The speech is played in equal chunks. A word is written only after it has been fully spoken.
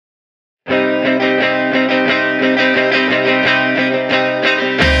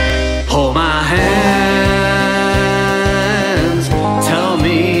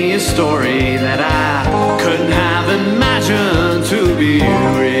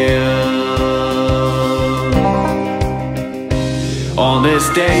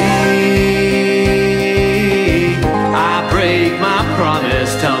stay. I break my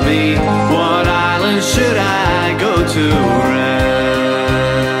promise. Tell me, what island should I go to rest?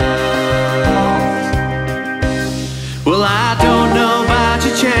 Well, I don't know about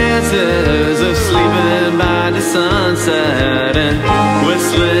your chances of sleeping by the sunset and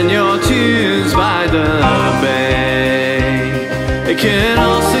whistling your tunes by the bay. It can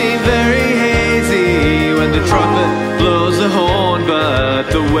all seem very hazy when the trumpet blows the horn,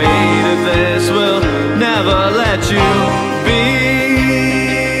 but the weight of this will never let you be.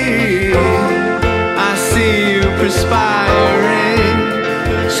 I see you perspiring,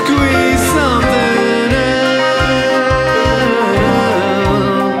 squeeze something else.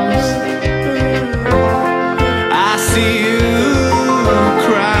 I see you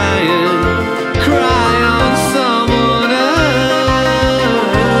crying, cry on someone else.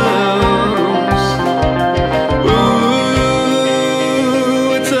 Ooh,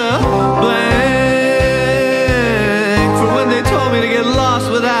 it's a blank from when they told me to get lost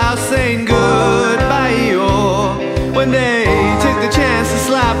without saying goodbye, or when they took the chance to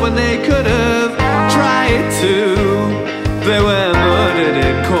slap when they could have tried to. They were murdered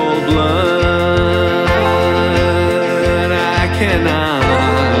in cold blood. I cannot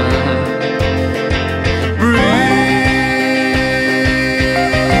breathe.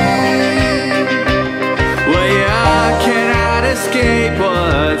 Well, you cannot escape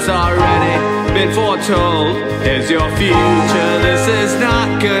what's already been foretold. Is your future? This is not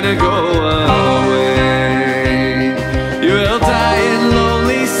gonna go away. You will die in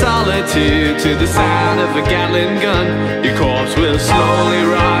lonely solitude to the sound of a Gatling gun. Your corpse will slowly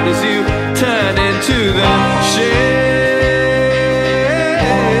rot as you turn into the shade.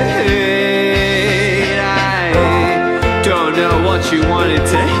 I don't know what you wanted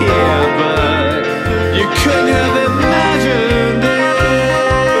to hear, but you couldn't have imagined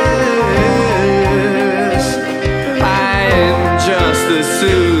this. I am just a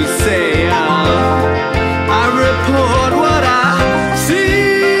soothsayer. I report what I see.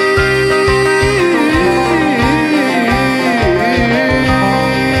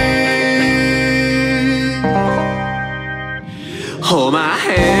 Hold my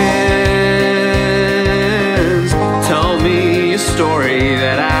hands, tell me a story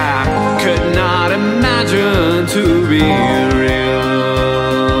that I could not imagine to be real.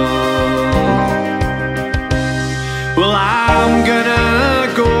 Well, I'm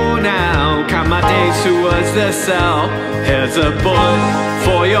gonna go now, count my days towards the cell. Here's a bullet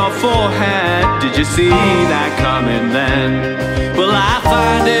for your forehead. Did you see that coming then? Well, I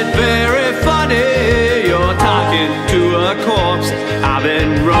find it very funny. You're talking to a corpse. I've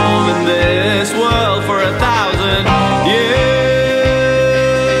been roaming this world for 1,000 years.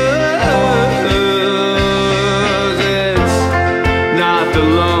 It's not the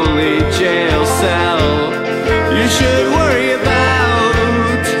lonely jail cell you should worry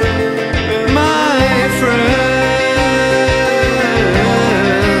about, my friend.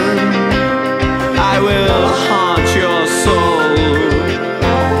 I will haunt your soul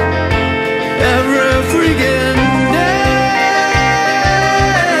every freaking day.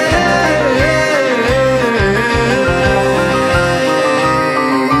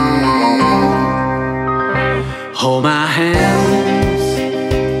 Hold my hand.